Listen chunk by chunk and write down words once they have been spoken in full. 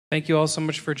Thank you all so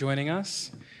much for joining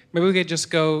us. Maybe we could just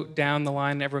go down the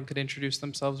line and everyone could introduce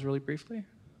themselves really briefly.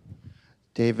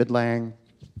 David Lang.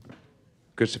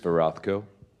 Christopher Rothko.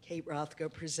 Kate Rothko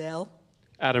Prizel.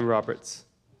 Adam Roberts.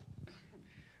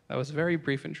 That was a very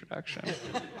brief introduction.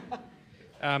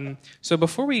 So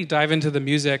before we dive into the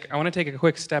music, I want to take a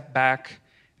quick step back.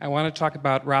 I want to talk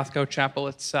about Rothko Chapel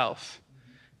itself.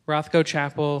 Rothko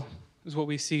Chapel is what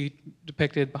we see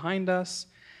depicted behind us,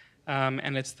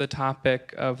 and it's the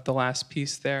topic of the last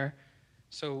piece there.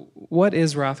 So what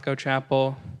is Rothko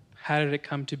Chapel? How did it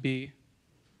come to be?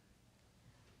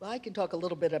 Well, I can talk a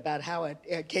little bit about how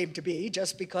it came to be,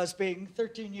 just because being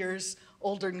 13 years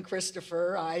older than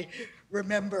Christopher, I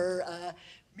remember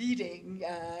meeting,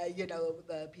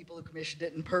 the people who commissioned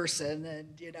it in person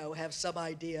and, have some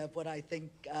idea of what I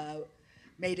think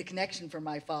made a connection for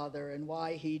my father and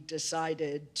why he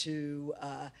decided to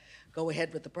go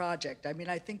ahead with the project. I mean,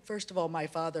 I think, first of all, my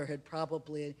father had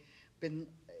probably been,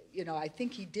 I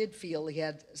think he did feel he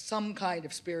had some kind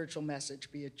of spiritual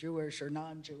message, be it Jewish or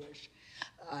non-Jewish,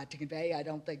 to convey. I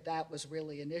don't think that was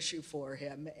really an issue for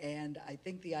him. And I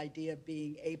think the idea of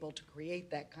being able to create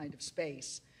that kind of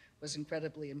space was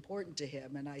incredibly important to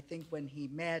him. And I think when he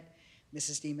met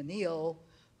Mrs. de Menil,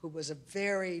 who was a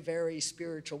very, very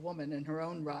spiritual woman in her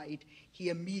own right, he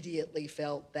immediately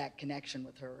felt that connection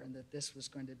with her and that this was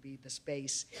going to be the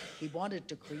space he wanted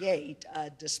to create,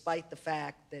 despite the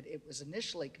fact that it was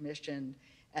initially commissioned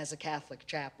as a Catholic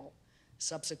chapel.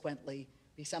 Subsequently,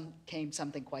 became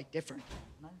something quite different.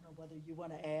 And I don't know whether you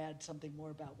want to add something more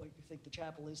about what you think the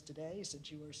chapel is today,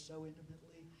 since you are so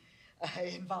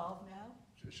intimately involved now.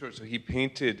 Sure. So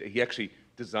he actually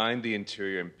designed the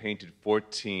interior and painted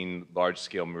 14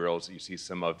 large-scale murals that you see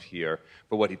some of here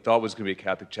for what he thought was going to be a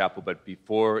Catholic chapel, but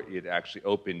before it actually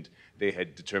opened, they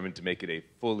had determined to make it a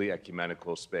fully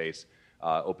ecumenical space,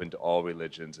 open to all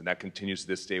religions, and that continues to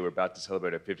this day. We're about to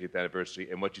celebrate our 50th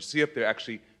anniversary, and what you see up there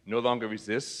actually no longer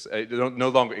exists.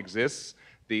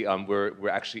 We're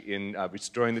actually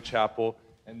restoring the chapel,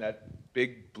 and that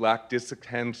big black disc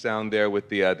hangs down there with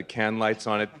the can lights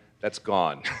on it, that's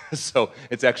gone. So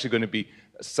it's actually going to be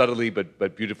subtly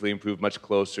but beautifully improved, much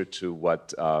closer to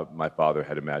what my father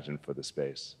had imagined for the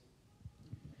space.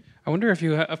 I wonder if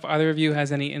either of you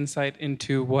has any insight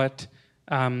into what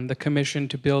the commission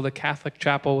to build a Catholic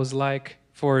chapel was like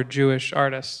for Jewish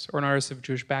artists or an artist of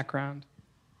Jewish background.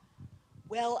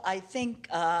 Well, I think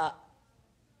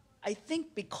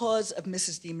because of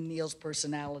Mrs. de Menil's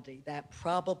personality, that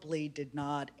probably did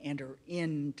not enter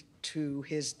into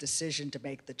his decision to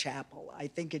make the chapel. I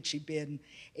think had she been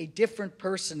a different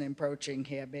person approaching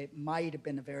him, it might have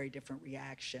been a very different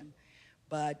reaction.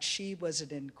 But she was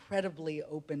an incredibly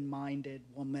open-minded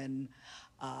woman,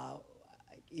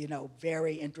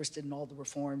 very interested in all the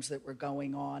reforms that were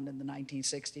going on in the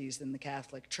 1960s in the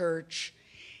Catholic Church,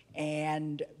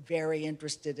 and very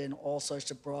interested in all sorts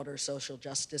of broader social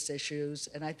justice issues.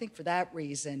 And I think for that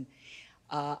reason,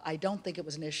 I don't think it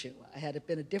was an issue. Had it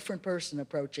been a different person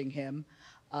approaching him,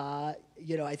 I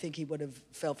think he would have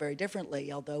felt very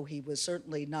differently. Although he was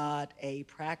certainly not a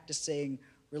practicing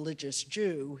religious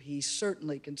Jew, he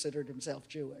certainly considered himself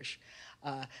Jewish,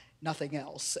 nothing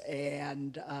else.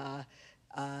 And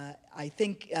I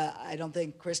don't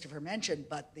think Christopher mentioned,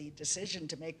 but the decision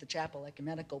to make the chapel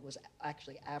ecumenical was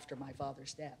actually after my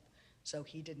father's death. So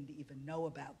he didn't even know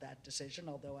about that decision,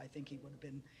 although I think he would have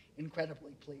been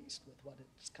incredibly pleased with what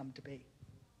it's come to be.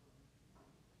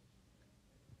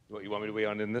 You want me to weigh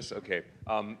on in this? Okay.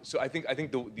 So I think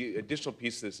the additional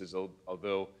piece of this is,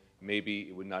 although maybe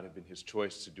it would not have been his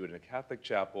choice to do it in a Catholic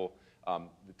chapel,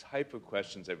 the type of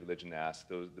questions that religion asks,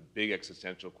 the big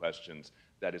existential questions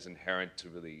that is inherent to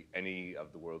really any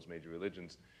of the world's major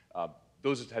religions,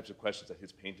 those are the types of questions that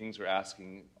his paintings are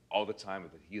asking all the time, or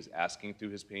that he is asking through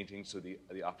his paintings. So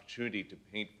the opportunity to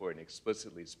paint for an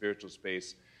explicitly spiritual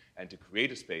space and to create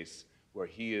a space where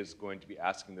he is going to be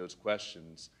asking those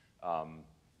questions,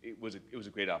 it was a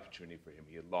great opportunity for him.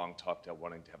 He had long talked about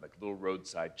wanting to have like little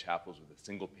roadside chapels with a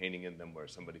single painting in them where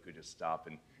somebody could just stop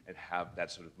and have that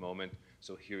sort of moment.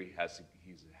 So here he has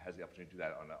the opportunity to do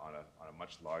that on a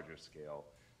much larger scale,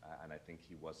 and I think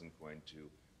he wasn't going to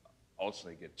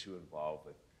ultimately get too involved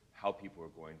with how people were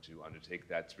going to undertake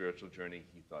that spiritual journey.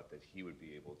 He thought that he would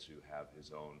be able to have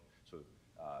his own sort of,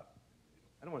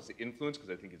 I don't want to say influence,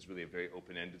 because I think it's really a very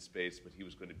open-ended space, but he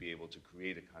was going to be able to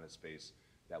create a kind of space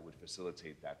that would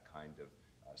facilitate that kind of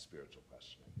spiritual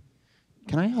questioning.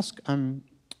 Can I ask,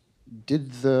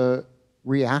 did the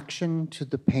reaction to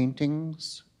the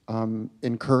paintings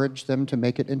encourage them to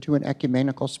make it into an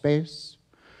ecumenical space?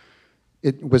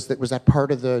 Was that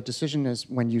part of the decision? Is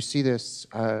when you see this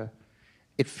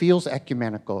it feels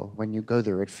ecumenical when you go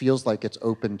there. It feels like it's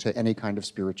open to any kind of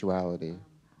spirituality.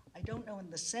 I don't know in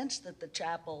the sense that the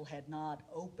chapel had not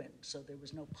opened, so there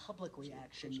was no public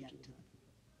reaction yet to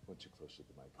Once you're closer to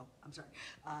the mic. Oh, I'm sorry.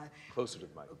 Closer to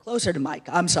the mic. Closer to Mike,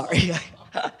 I'm sorry.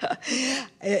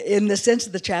 In the sense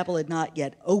that the chapel had not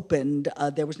yet opened,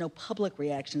 there was no public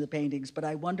reaction to the paintings, but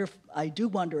I do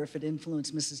wonder if it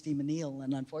influenced Mrs. DeMonil,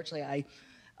 and unfortunately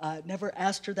I never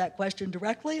asked her that question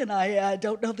directly, and I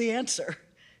don't know the answer.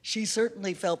 She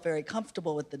certainly felt very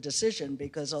comfortable with the decision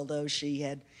because although she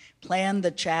had planned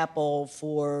the chapel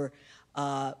for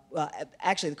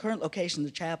actually, the current location of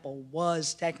the chapel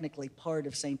was technically part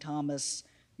of St. Thomas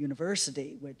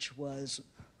University, which was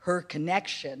her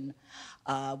connection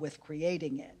with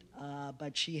creating it.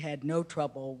 But she had no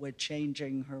trouble with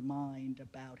changing her mind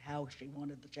about how she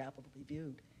wanted the chapel to be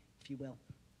viewed, if you will.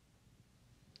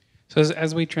 So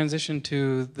as we transition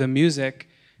to the music,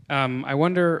 I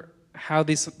wonder how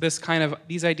these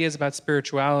ideas about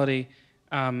spirituality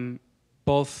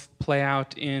both play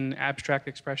out in abstract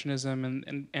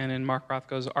expressionism and in Mark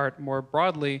Rothko's art more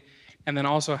broadly, and then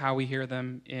also how we hear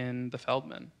them in the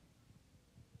Feldman.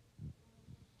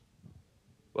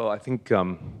 Well, I think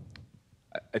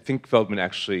Feldman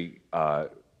actually,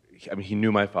 he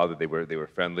knew my father, they were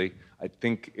friendly. I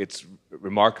think it's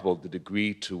remarkable the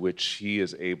degree to which he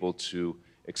is able to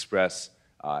express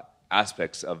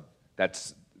aspects of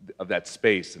that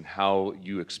space and how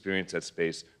you experience that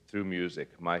space through music.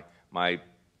 My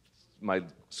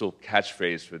sort of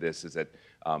catchphrase for this is that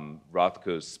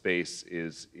Rothko's space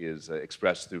is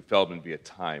expressed through Feldman via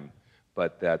time,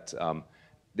 but that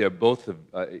they're both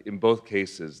in both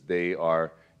cases they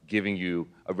are giving you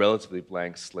a relatively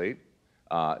blank slate.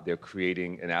 They're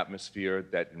creating an atmosphere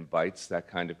that invites that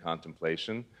kind of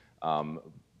contemplation,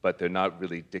 but they're not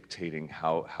really dictating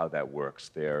how that works.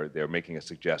 They're making a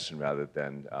suggestion rather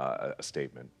than a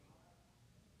statement.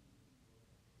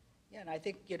 Yeah, and I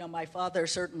think, my father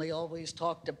certainly always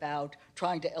talked about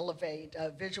trying to elevate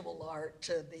visual art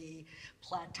to the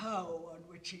plateau on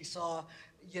which he saw,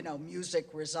 music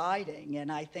residing.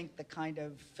 And I think the kind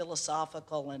of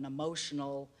philosophical and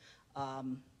emotional,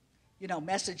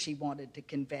 message he wanted to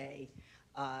convey,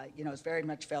 is very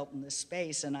much felt in this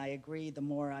space. And I agree, the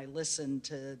more I listen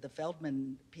to the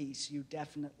Feldman piece, you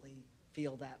definitely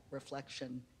feel that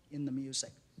reflection in the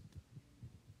music.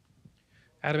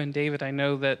 Adam and David, I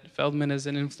know that Feldman is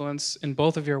an influence in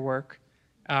both of your work.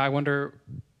 I wonder,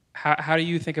 how do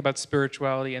you think about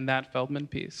spirituality in that Feldman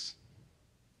piece?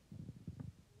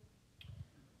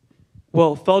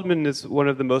 Well, Feldman is one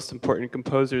of the most important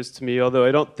composers to me, although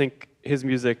I don't think his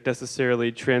music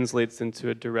necessarily translates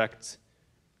into a direct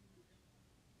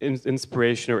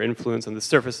inspiration or influence on the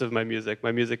surface of my music.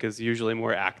 My music is usually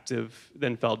more active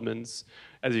than Feldman's,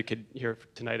 as you could hear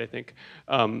tonight, I think.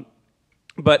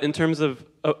 But in terms of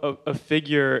a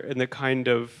figure in the kind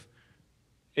of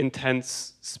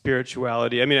intense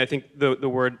spirituality, I think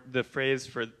the phrase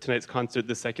for tonight's concert,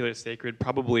 the secular sacred,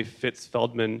 probably fits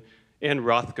Feldman and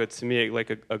Rothko to me like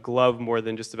a glove more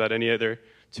than just about any other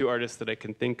two artists that I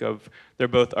can think of. They're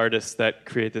both artists that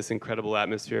create this incredible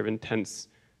atmosphere of intense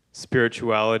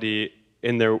spirituality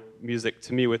in their music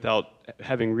to me without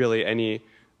having really any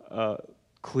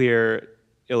clear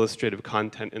illustrative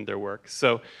content in their work.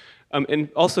 So. And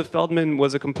also Feldman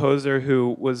was a composer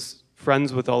who was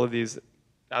friends with all of these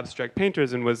abstract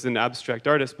painters and was an abstract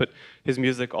artist, but his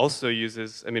music also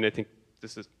uses, I think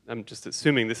I'm just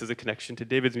assuming this is a connection to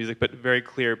David's music, but very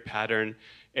clear pattern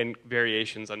and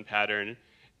variations on pattern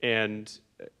and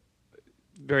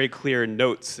very clear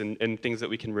notes and things that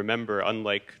we can remember,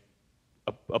 unlike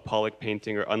a Pollock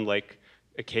painting or unlike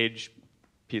a Cage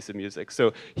piece of music.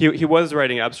 So he was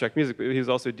writing abstract music, but he was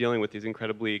also dealing with these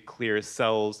incredibly clear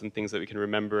cells and things that we can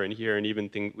remember and hear, and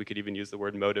we could even use the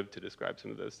word motive to describe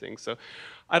some of those things. So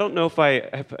I don't know if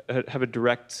I have a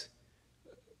direct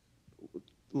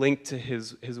link to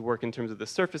his work in terms of the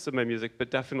surface of my music,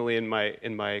 but definitely in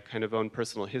my kind of own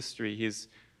personal history, he's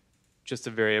just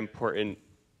a very important,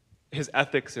 his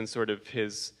ethics and sort of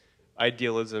his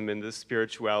idealism and the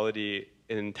spirituality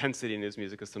and intensity in his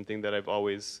music is something that I've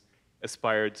always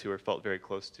aspired to or felt very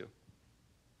close to.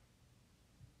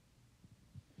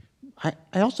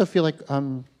 I also feel like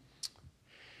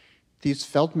these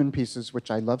Feldman pieces, which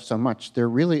I love so much, they're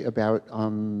really about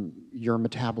your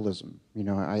metabolism.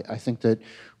 I think that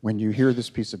when you hear this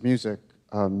piece of music,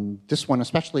 this one,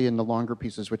 especially in the longer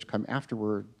pieces which come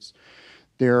afterwards,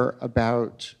 they're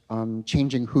about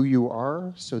changing who you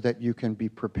are so that you can be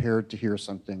prepared to hear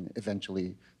something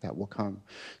eventually that will come.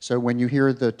 So when you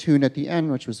hear the tune at the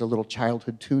end, which was a little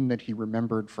childhood tune that he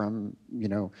remembered from,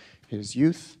 his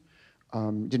youth,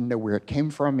 didn't know where it came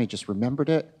from, he just remembered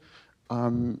it.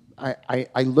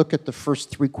 I look at the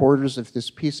first 3/4 of this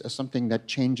piece as something that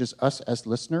changes us as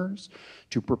listeners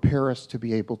to prepare us to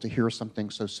be able to hear something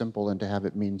so simple and to have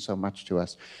it mean so much to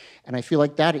us. And I feel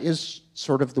like that is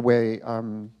sort of the way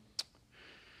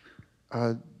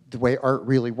art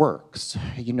really works,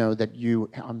 you know, that you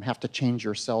have to change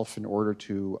yourself in order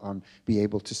to be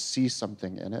able to see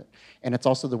something in it. And it's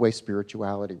also the way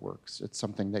spirituality works. It's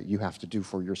something that you have to do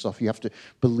for yourself. You have to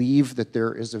believe that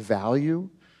there is a value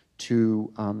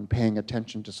to paying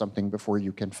attention to something before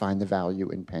you can find the value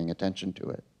in paying attention to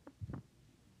it.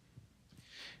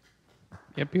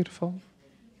 Yeah, beautiful.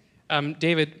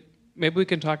 David, maybe we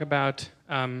can talk about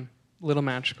Little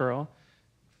Match Girl.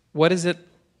 What does it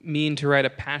mean to write a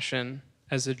passion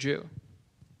as a Jew?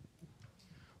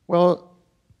 Well,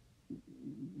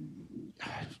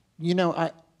 you know,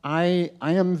 I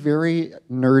am very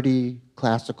nerdy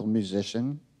classical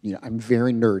musician. You know, I'm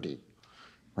very nerdy,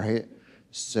 right?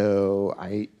 So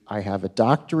I have a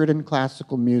doctorate in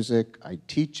classical music. I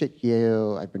teach at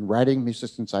Yale. I've been writing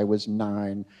music since I was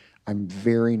 9. I'm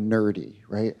very nerdy,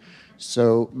 right?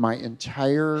 So my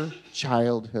entire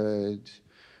childhood,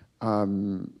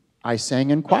 I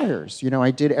sang in choirs. You know,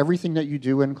 I did everything that you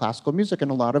do in classical music,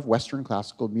 and a lot of Western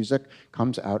classical music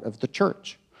comes out of the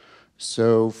church.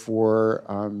 So for,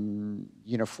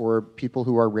 you know, for people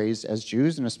who are raised as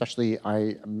Jews, and especially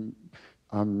I am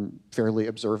fairly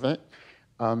observant,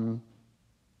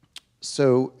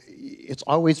 so it's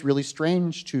always really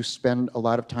strange to spend a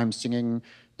lot of time singing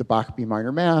the Bach B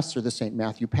minor Mass or the St.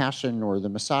 Matthew Passion or the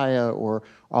Messiah or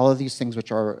all of these things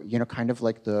which are, you know, kind of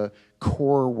like the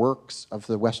core works of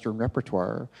the Western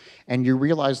repertoire. And you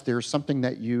realize there's something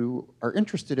that you are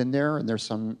interested in there, and there's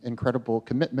some incredible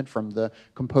commitment from the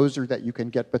composer that you can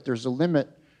get, but there's a limit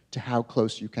to how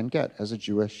close you can get as a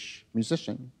Jewish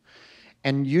musician.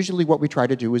 And usually what we try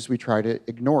to do is we try to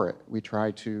ignore it. We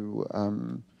try to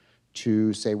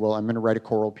say, well, I'm going to write a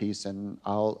choral piece, and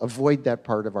I'll avoid that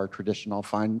part of our tradition. I'll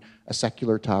find a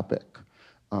secular topic.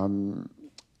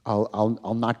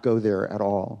 I'll not go there at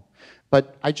all.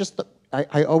 But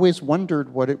I always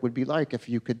wondered what it would be like if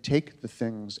you could take the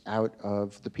things out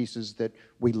of the pieces that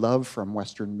we love from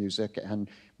Western music and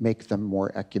make them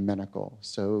more ecumenical.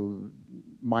 So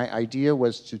my idea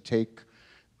was to take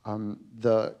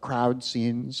the crowd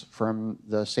scenes from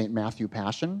the St. Matthew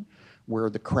Passion,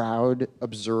 where the crowd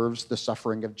observes the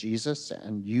suffering of Jesus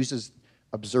and uses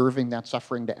observing that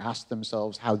suffering to ask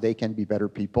themselves how they can be better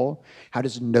people. How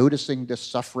does noticing this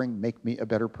suffering make me a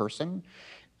better person?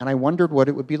 And I wondered what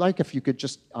it would be like if you could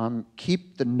just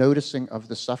keep the noticing of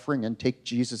the suffering and take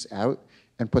Jesus out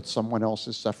and put someone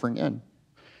else's suffering in.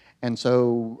 And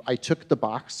so I took the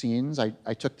Bach scenes,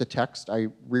 I took the text, I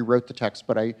rewrote the text,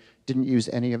 but I didn't use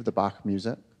any of the Bach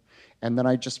music. And then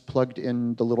I just plugged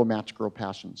in the Little Match Girl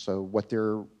Passion. So what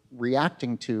they're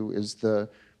reacting to is the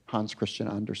Hans Christian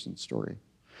Andersen story.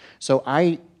 So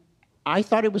I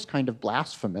thought it was kind of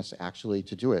blasphemous, actually,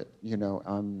 to do it, you know.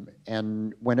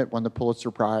 And when it won the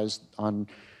Pulitzer Prize on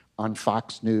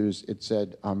Fox News, it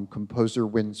said, composer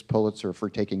wins Pulitzer for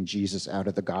taking Jesus out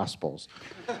of the Gospels.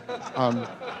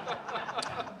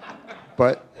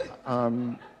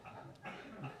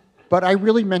 But I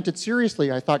really meant it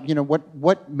seriously. I thought, you know,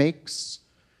 what makes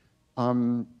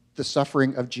the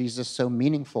suffering of Jesus so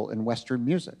meaningful in Western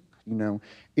music? You know,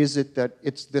 is it that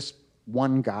it's this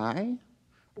one guy,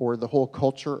 or the whole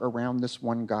culture around this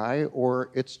one guy, or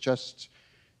it's just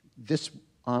this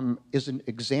is an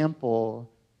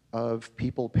example of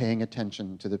people paying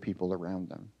attention to the people around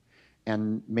them?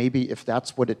 And maybe if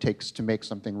that's what it takes to make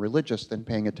something religious, then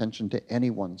paying attention to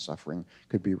anyone's suffering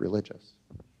could be religious.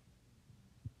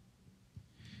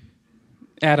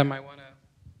 Adam, I want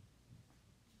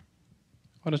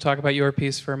to talk about your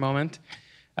piece for a moment.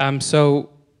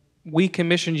 So we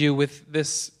commissioned you with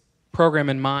this program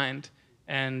in mind,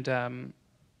 and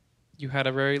you had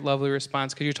a very lovely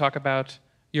response. Could you talk about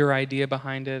your idea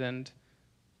behind it? And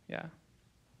yeah.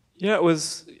 Yeah, it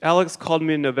was, Alex called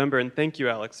me in November, and thank you,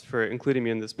 Alex, for including me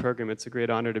in this program. It's a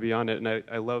great honor to be on it, and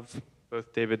I love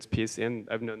both David's piece, and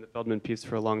I've known the Feldman piece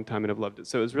for a long time, and I've loved it.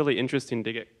 So it was really interesting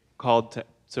to get called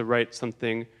to write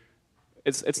something.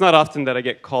 It's not often that I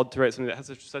get called to write something that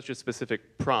has such a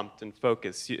specific prompt and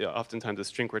focus. Oftentimes a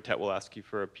string quartet will ask you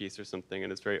for a piece or something,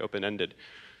 and it's very open-ended.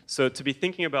 So to be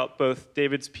thinking about both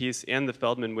David's piece and the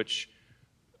Feldman, which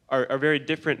are very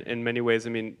different in many ways. I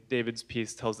mean, David's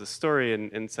piece tells the story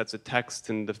and sets a text,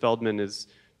 and the Feldman is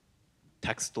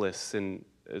textless and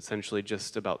essentially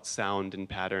just about sound and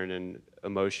pattern and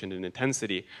emotion and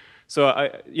intensity. So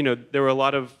there were a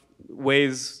lot of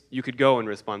ways you could go in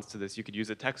response to this. You could use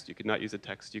a text, you could not use a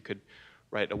text, you could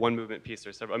write a one-movement piece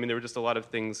or several. I mean, there were just a lot of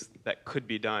things that could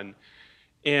be done.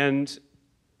 And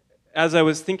as I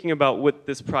was thinking about what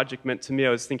this project meant to me, I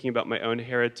was thinking about my own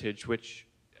heritage, which,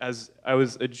 as I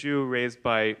was a Jew raised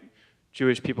by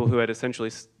Jewish people who had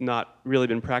essentially not really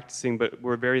been practicing, but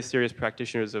were very serious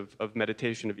practitioners of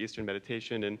meditation, of Eastern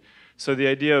meditation. And so the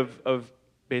idea of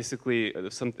basically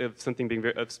something being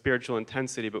of spiritual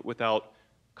intensity, but without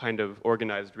kind of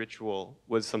organized ritual,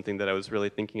 was something that I was really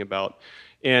thinking about.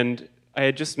 And I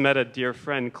had just met a dear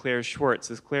friend, Claire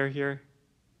Schwartz. Is Claire here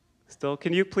still?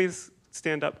 Can you please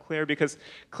stand up, Claire? Because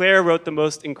Claire wrote the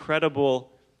most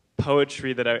incredible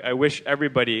poetry that I wish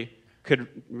everybody could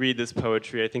read this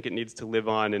poetry. I think it needs to live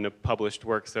on in a published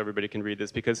work so everybody can read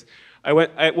this. Because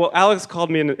well, Alex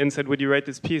called me and said, would you write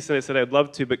this piece? And I said, I'd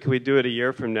love to, but can we do it a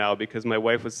year from now? Because my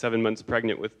wife was 7 months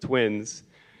pregnant with twins.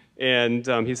 And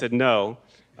he said, no.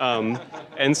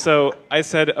 And so I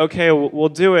said, okay, we'll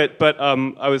do it. But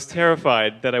I was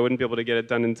terrified that I wouldn't be able to get it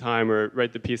done in time or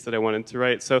write the piece that I wanted to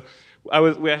write. So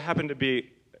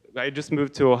I just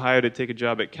moved to Ohio to take a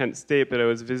job at Kent State, but I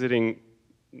was visiting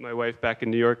my wife back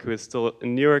in New York, who is still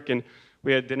in New York, and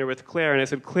we had dinner with Claire, and I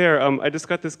said, Claire, I just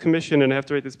got this commission, and I have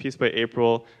to write this piece by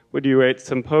April. Would you write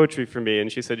some poetry for me?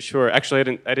 And she said, sure.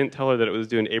 Actually, I didn't tell her that it was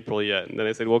due in April yet. And then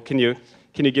I said, well, can you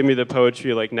give me the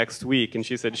poetry like next week? And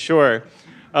she said, sure.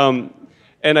 And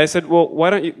I said, well,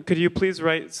 could you please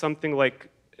write something like,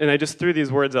 and I just threw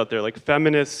these words out there, like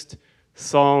feminist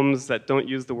psalms that don't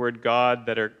use the word God,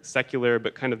 that are secular,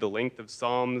 but kind of the length of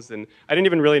psalms. And I didn't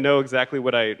even really know exactly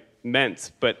what I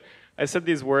meant, but I said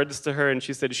these words to her, and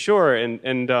she said, sure, and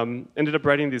ended up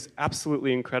writing these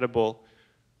absolutely incredible,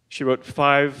 she wrote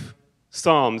 5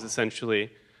 psalms,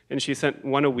 essentially, and she sent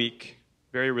one a week,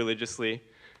 very religiously.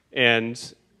 And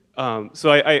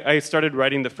so I started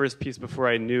writing the first piece before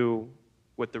I knew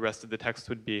what the rest of the text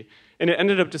would be. And it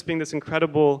ended up just being this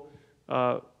incredible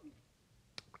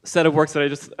set of works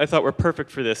that I thought were perfect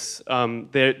for this.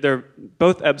 They're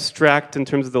both abstract in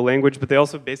terms of the language, but they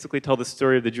also basically tell the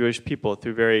story of the Jewish people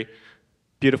through very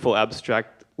beautiful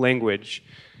abstract language.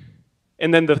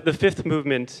 And then the 5th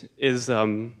movement is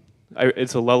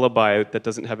it's a lullaby that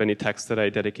doesn't have any text that I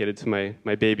dedicated to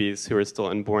my babies who were still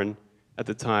unborn at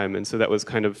the time. And so that was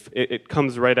kind of, it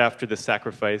comes right after the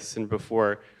sacrifice and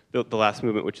before the last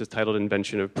movement, which is titled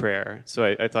Invention of Prayer.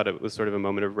 So I thought it was sort of a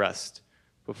moment of rest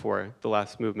before the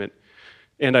last movement.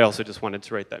 And I also just wanted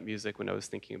to write that music when I was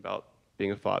thinking about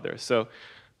being a father. So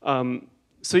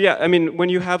yeah, I mean, when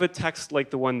you have a text like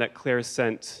the one that Claire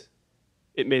sent,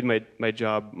 it made my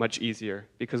job much easier,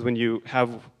 because when you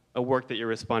have a work that you're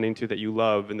responding to that you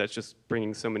love and that's just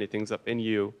bringing so many things up in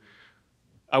you,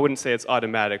 I wouldn't say it's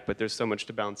automatic, but there's so much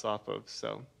to bounce off of,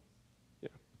 so yeah.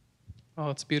 Oh,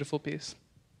 it's a beautiful piece.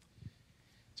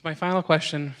 So my final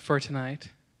question for tonight,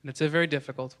 and it's a very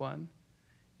difficult one,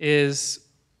 is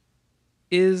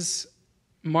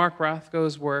Mark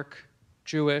Rothko's work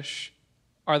Jewish?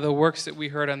 Are the works that we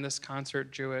heard on this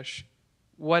concert Jewish?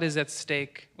 What is at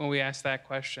stake when we ask that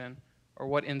question? Or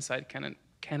what insight can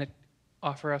it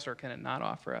offer us, or can it not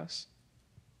offer us?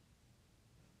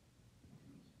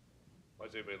 Why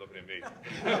is everybody looking at me?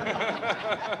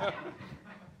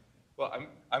 Well,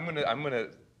 I'm gonna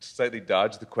slightly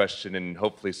dodge the question and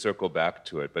hopefully circle back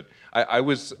to it. But I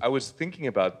was thinking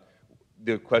about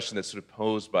the question that's sort of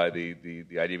posed by the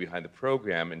idea behind the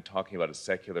program, and talking about a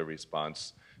secular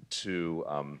response to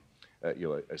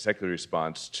a secular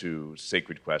response to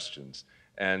sacred questions.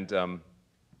 And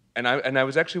I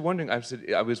was actually wondering.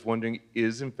 I was wondering,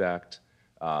 is in fact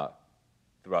the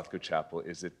Rothko Chapel,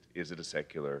 is it a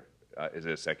secular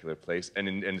place?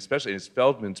 And especially in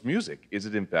Feldman's music, is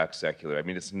it in fact secular? I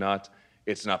mean, it's not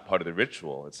part of the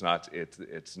ritual. It's not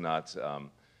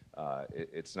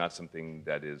something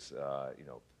that is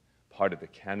part of the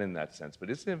canon in that sense. But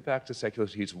is it in fact a secular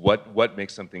piece? What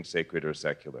makes something sacred or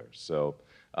secular? So.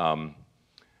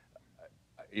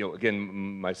 Again,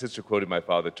 my sister quoted my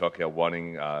father talking about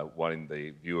wanting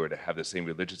the viewer to have the same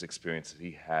religious experience that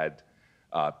he had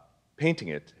painting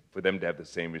it, for them to have the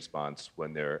same response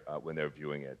when they're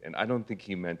viewing it. And I don't think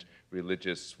he meant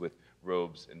religious with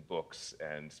robes and books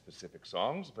and specific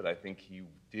songs, but I think he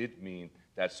did mean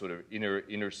that sort of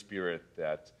inner spirit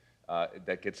that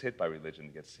gets hit by religion,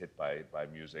 gets hit by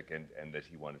music, and that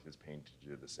he wanted his painting to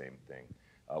do the same thing.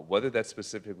 Whether that's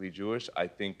specifically Jewish, I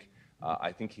think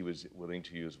he was willing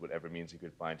to use whatever means he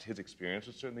could find. His experience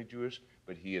was certainly Jewish,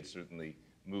 but he had certainly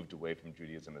moved away from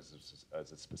Judaism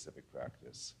as a specific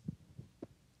practice.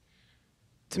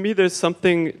 To me, there's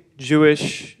something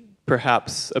Jewish,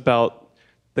 perhaps, about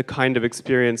the kind of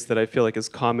experience that I feel like is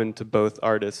common to both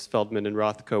artists, Feldman and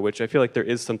Rothko, which I feel like there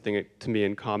is something to me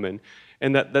in common.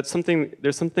 And there's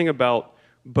something about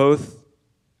both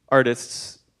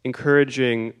artists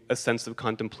encouraging a sense of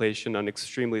contemplation on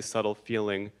extremely subtle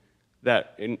feeling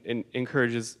that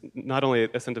encourages not only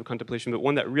a sense of contemplation, but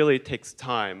one that really takes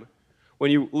time. When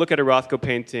you look at a Rothko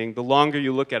painting, the longer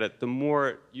you look at it, the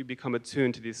more you become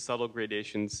attuned to these subtle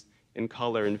gradations in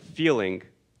color and feeling.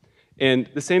 And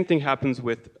the same thing happens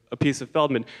with a piece of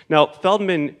Feldman. Now,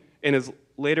 Feldman in his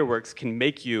later works can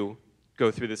make you go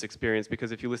through this experience,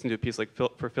 because if you listen to a piece like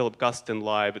for Philip Guston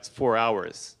live, it's 4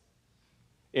 hours.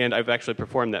 And I've actually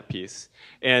performed that piece.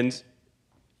 And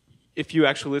if you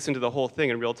actually listen to the whole thing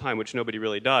in real time, which nobody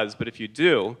really does, but if you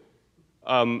do,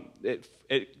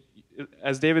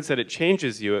 as David said, it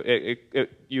changes you.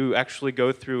 You actually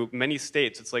go through many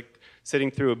states. It's like sitting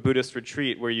through a Buddhist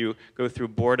retreat where you go through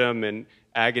boredom and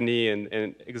agony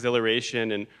and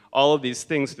exhilaration and all of these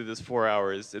things through this 4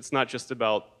 hours. It's not just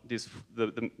about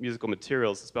the musical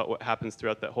materials, it's about what happens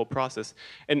throughout that whole process.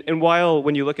 And while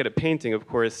when you look at a painting, of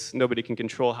course, nobody can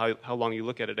control how long you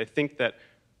look at it, I think that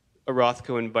a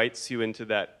Rothko invites you into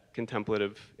that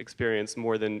contemplative experience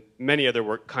more than many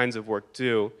other kinds of work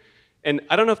do. And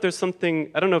I don't know if there's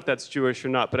something, I don't know if that's Jewish or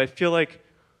not, but I feel like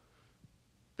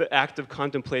the act of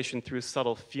contemplation through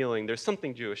subtle feeling, there's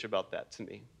something Jewish about that to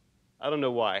me. I don't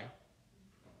know why.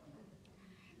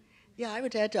 Yeah, I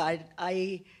would add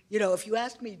to, you know, if you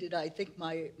asked me, did I think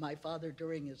my father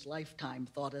during his lifetime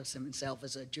thought of himself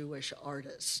as a Jewish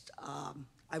artist,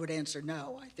 I would answer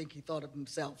no. I think he thought of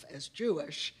himself as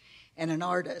Jewish and an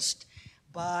artist.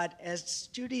 But as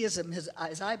Judaism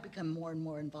as I've become more and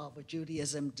more involved with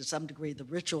Judaism, to some degree the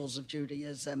rituals of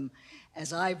Judaism,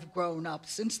 as I've grown up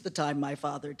since the time my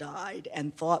father died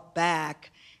and thought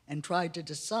back and tried to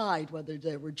decide whether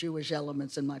there were Jewish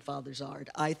elements in my father's art,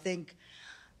 I think,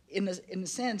 in a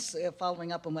sense,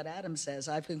 following up on what Adam says,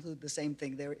 I've concluded the same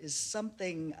thing. There is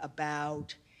something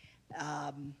about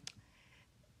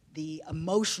the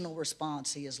emotional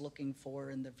response he is looking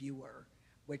for in the viewer,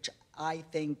 which I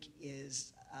think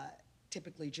is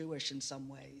typically Jewish in some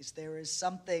ways. There is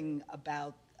something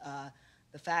about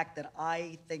the fact that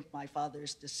I think my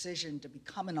father's decision to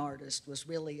become an artist was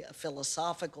really a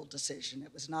philosophical decision.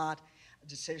 It was not a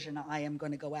decision, I am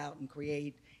going to go out and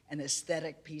create an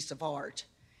aesthetic piece of art.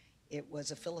 It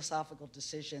was a philosophical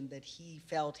decision that he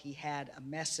felt he had a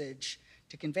message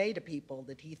to convey to people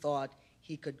that he thought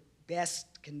he could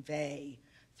best convey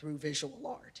through visual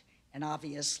art. And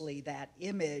obviously that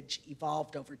image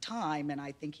evolved over time, and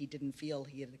I think he didn't feel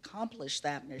he had accomplished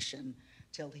that mission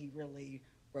till he really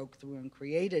broke through and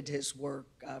created his work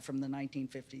from the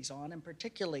 1950s on, and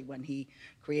particularly when he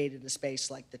created a space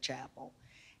like the chapel.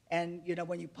 And you know,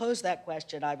 when you pose that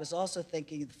question, I was also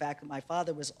thinking of the fact that my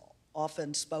father was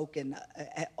often spoke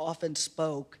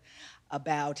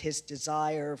about his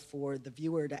desire for the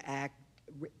viewer to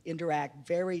interact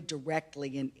very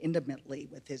directly and intimately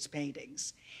with his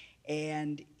paintings.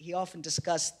 And he often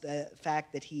discussed the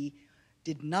fact that he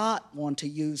did not want to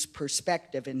use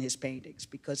perspective in his paintings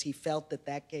because he felt that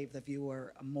that gave the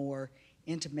viewer a more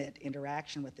intimate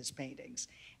interaction with his paintings.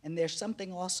 And there's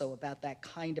something also about that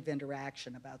kind of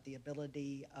interaction, about the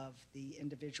ability of the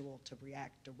individual to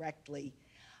react directly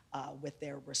with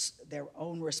their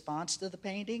own response to the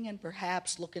painting, and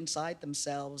perhaps look inside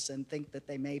themselves and think that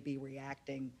they may be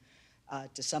reacting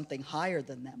to something higher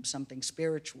than them, something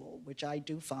spiritual, which I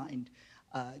do find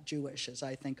Jewish as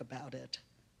I think about it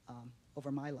over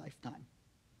my lifetime.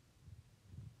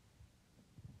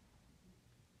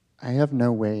 I have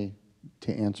no way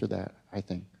to answer that, I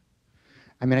think.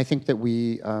 I mean, I think that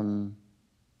we,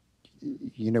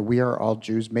 you know, we are all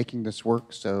Jews making this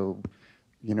work, so,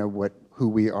 you know, who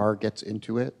we are gets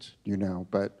into it, you know,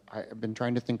 but I've been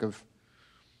trying to think of,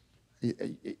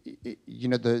 you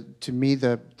know, to me,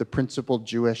 the principal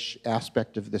Jewish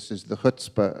aspect of this is the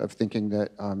chutzpah of thinking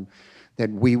that that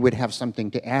we would have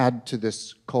something to add to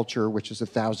this culture, which is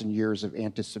 1,000 years of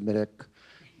anti-Semitic,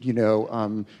 you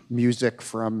know, music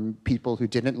from people who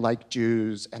didn't like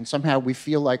Jews, and somehow we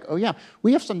feel like, oh yeah,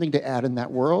 we have something to add in that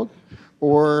world,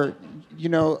 or, you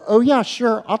know, oh yeah,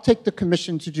 sure, I'll take the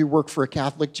commission to do work for a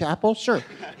Catholic chapel, sure,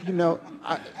 you know,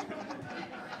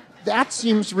 that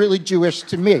seems really Jewish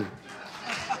to me.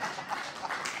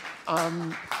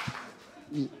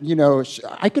 You know,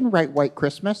 I can write White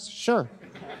Christmas, sure.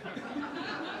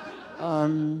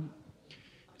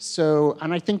 So,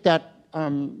 and I think that,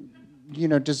 you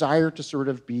know, desire to sort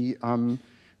of be in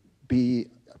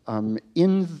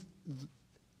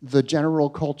the general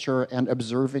culture and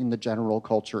observing the general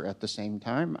culture at the same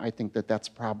time, I think that that's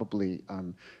probably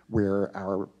where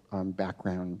our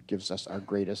background gives us our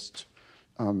greatest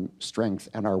strength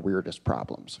and our weirdest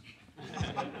problems.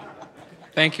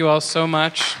 Thank you all so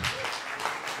much.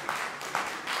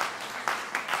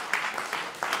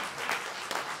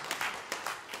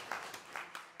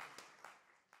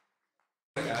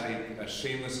 a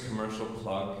shameless commercial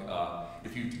plug.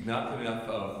 If you did not get enough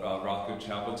of Rothko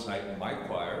Chapel tonight, my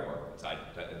choir, or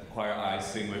the choir I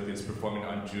sing with, is performing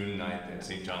on June 9th at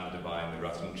St. John the Divine, the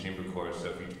Ruskin Chamber Chorus. So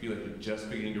if you feel like you're just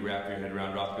beginning to wrap your head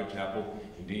around Rothko Chapel,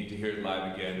 you need to hear it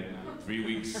live again. 3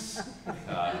 weeks,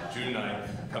 June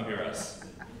 9th, come hear us.